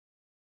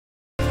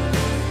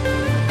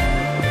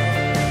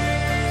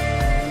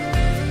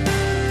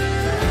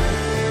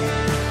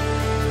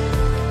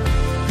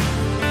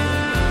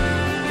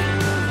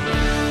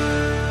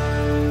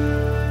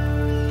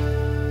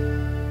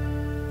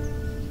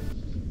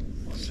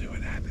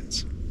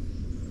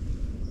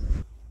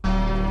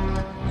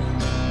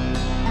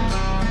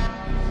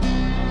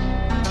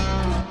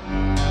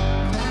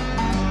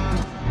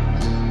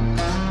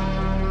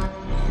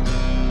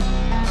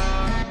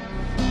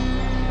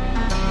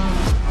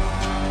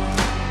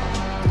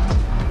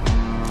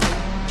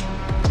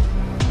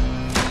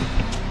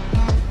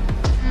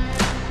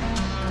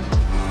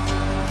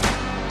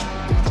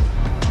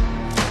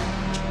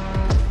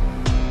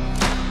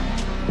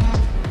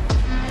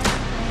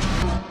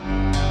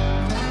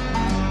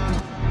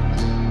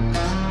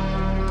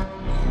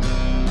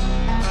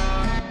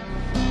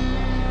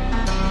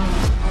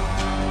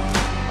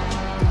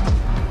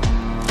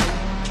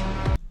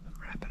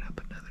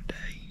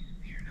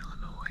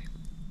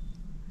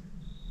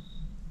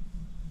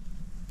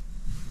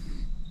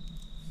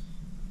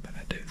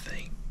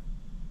think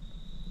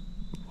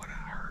what I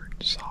heard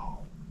and saw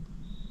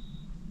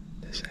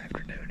this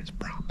afternoon is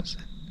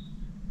promising.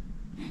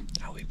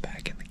 I'll be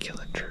back in the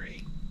killing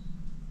tree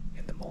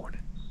in the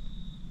morning.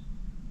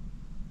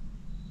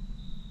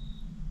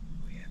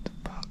 We had some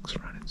bucks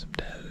running some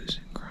does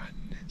and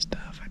grunting and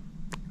stuff. I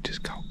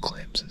just caught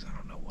glimpses. I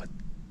don't know what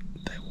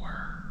they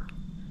were,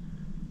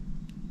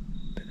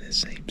 but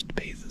this seems to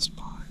be the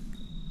spot.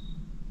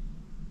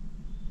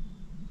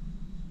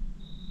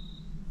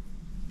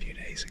 A few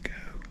days ago,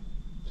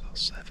 I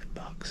saw 7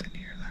 bucks in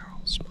here. They're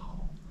all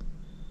small,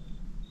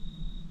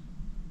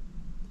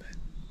 but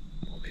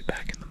we'll be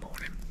back in the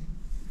morning.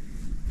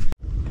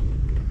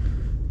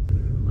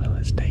 Well,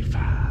 it's day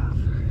 5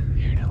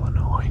 here in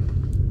Illinois.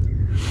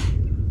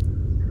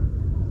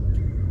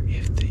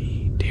 If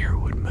the deer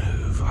would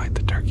move like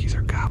the turkeys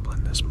are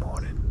gobbling this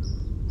morning,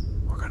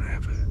 we're gonna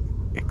have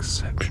an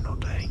exceptional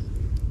day.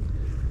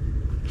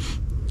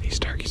 These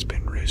turkeys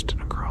been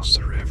roosting across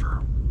the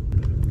river,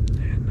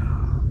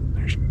 and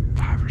there's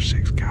 5 or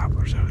 6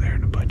 gobblers over there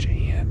and a bunch of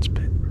hens,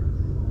 but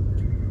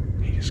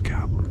he just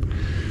gobbled.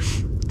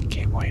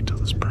 Can't wait till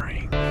the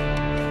spring.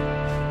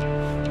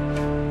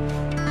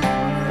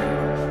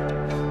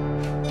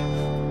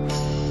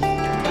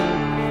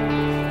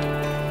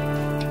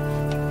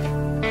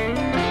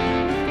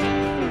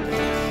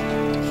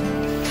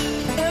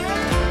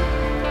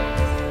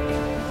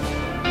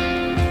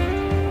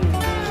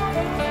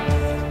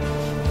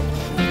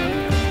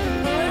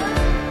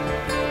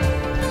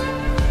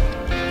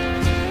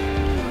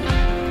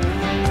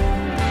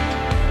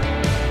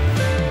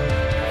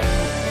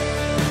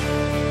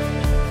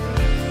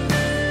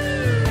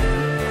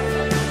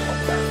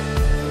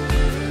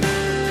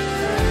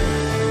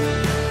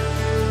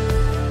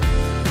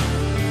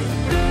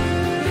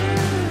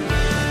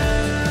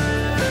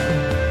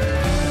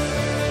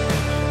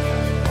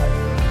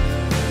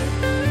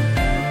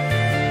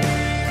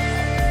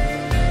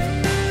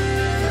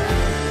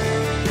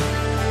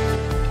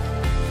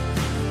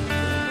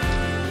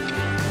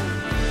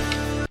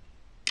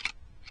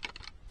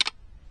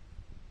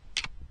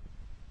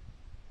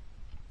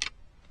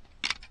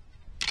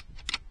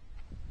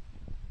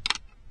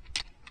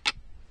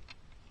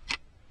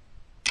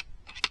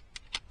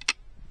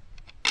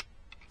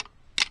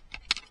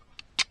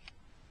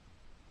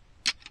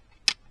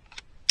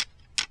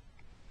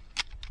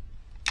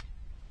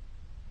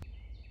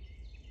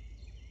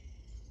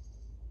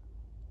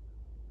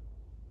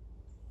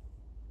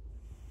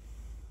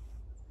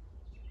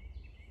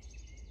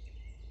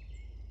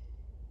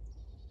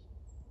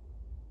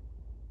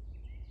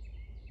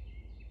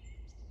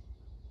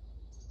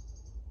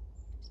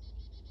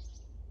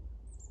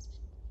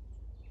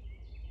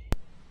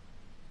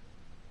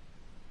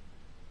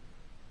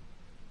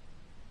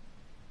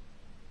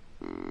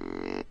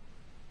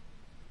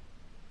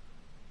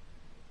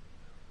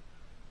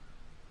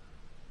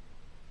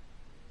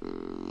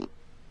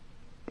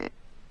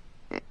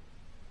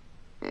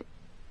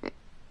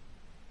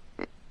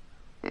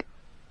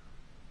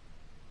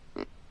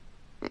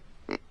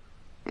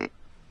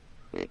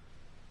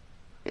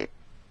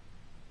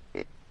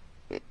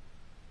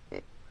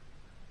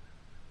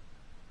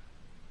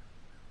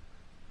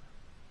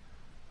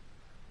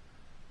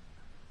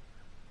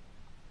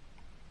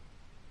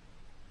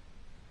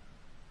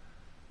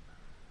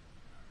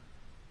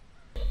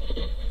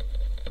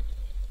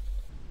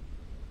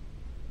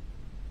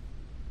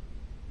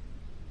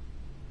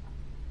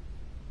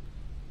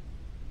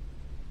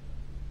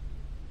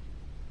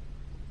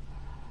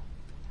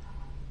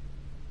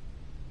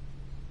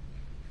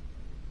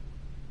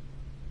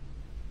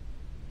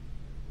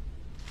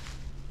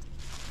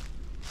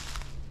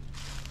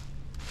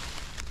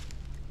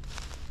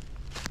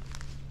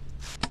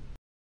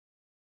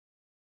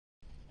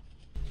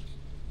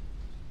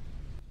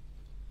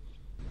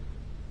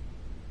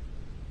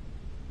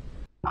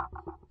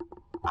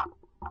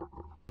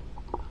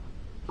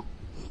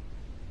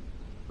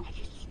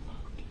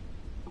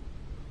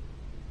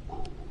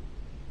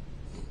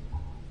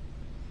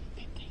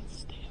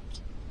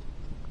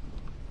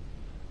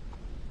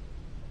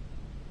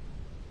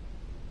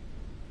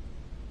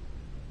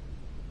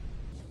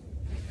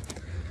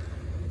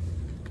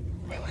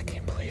 I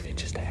can't believe it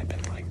just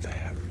happened like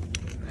that.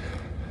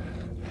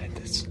 I had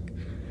this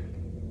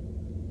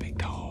big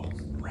tall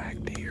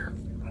rack deer.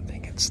 I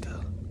think it's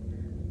the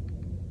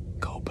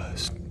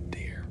goalpost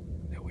deer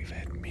that we've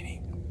had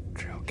many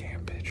trail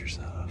cam pictures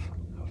of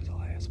over the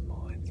last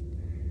month.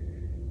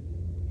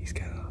 He's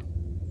got a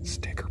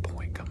sticker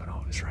point coming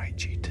off his right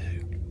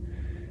G2.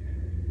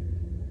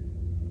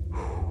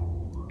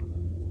 Whew.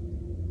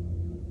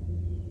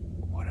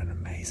 What an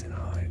amazing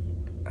hunt.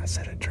 I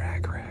set a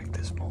drag rack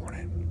this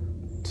morning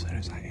as soon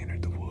as I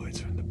entered the woods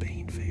from the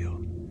bean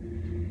field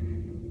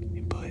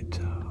and put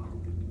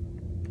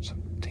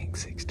some Tink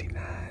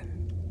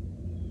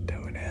 69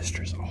 doe and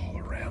estrus all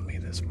around me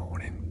this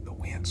morning. The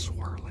wind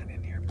swirling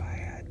in here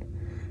bad.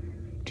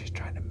 Just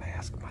trying to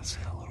mask my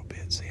scent a little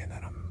bit, seeing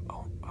that I'm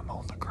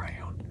on the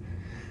ground.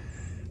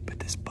 But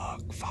this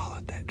buck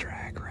followed that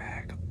drag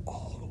rack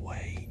all the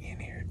way in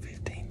here at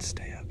 15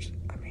 steps.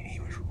 I mean,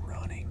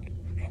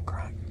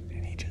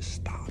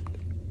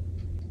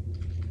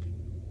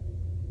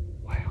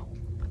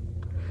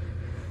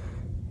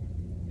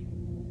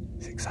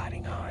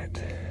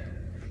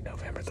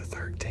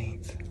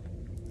 13th,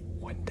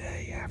 one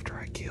day after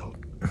I killed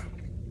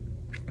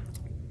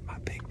my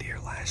big deer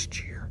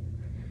last year.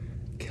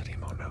 Killed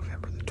him on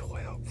November the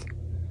 12th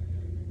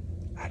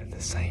out of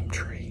the same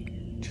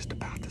tree, just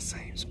about the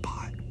same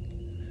spot.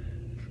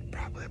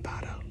 Probably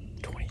about a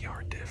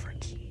 20-yard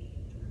difference.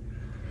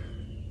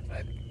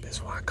 But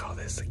that's why I call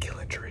this the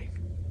killing tree.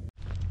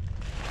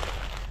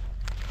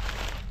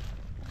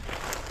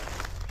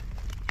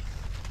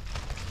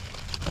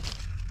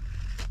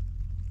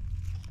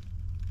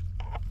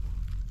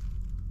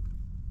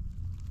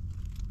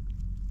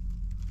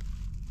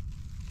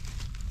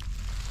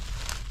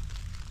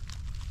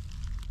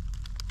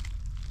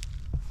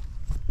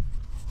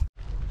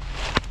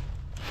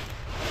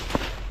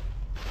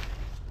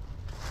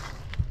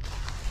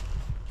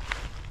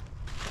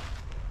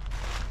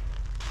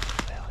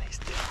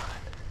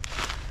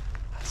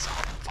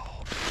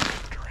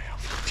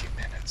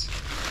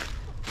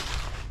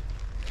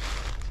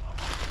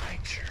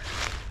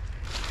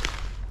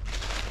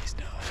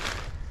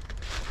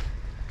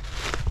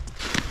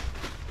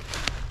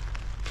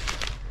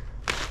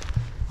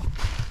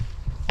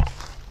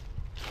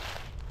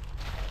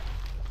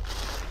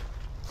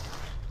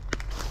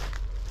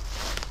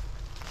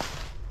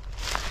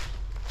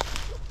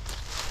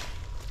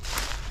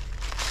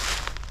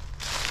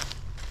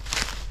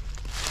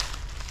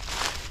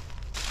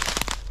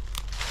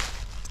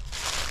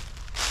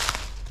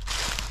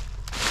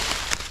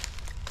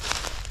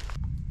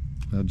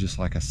 Well, just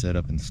like I set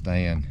up in the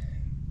stand,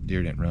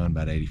 deer didn't run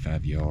about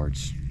 85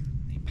 yards.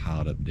 He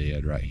piled up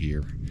dead right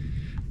here.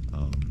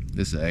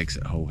 This is an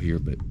exit hole here,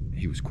 but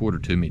he was quarter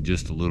to me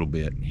just a little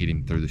bit, hit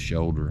him through the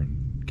shoulder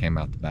and came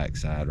out the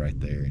backside right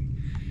there, and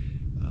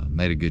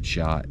made a good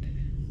shot.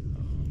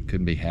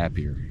 Couldn't be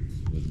happier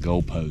with the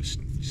goalpost.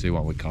 You see why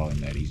we call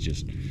him that? He's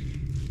just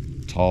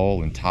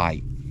tall and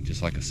tight,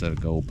 just like a set of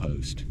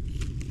goalposts.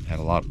 Had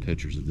a lot of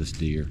pictures of this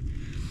deer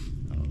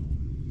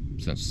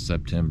since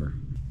September.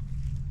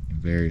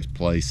 Various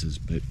places,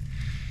 but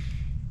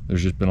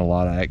there's just been a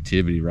lot of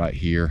activity right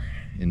here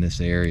in this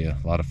area,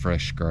 a lot of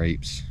fresh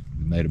scrapes.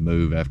 We made a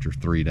move after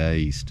 3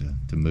 days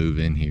to move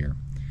in here,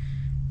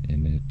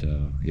 and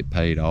it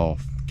paid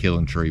off.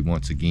 Killing tree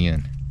once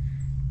again.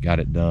 Got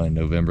it done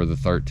November the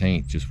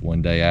 13th, just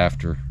one day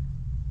after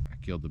I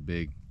killed the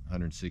big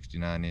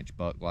 169-inch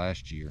buck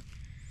last year.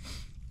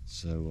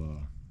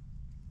 So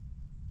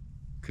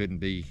couldn't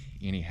be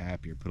any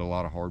happier. Put a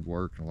lot of hard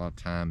work and a lot of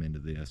time into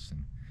this,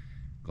 and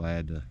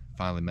glad to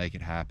finally make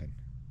it happen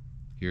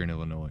here in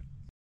Illinois.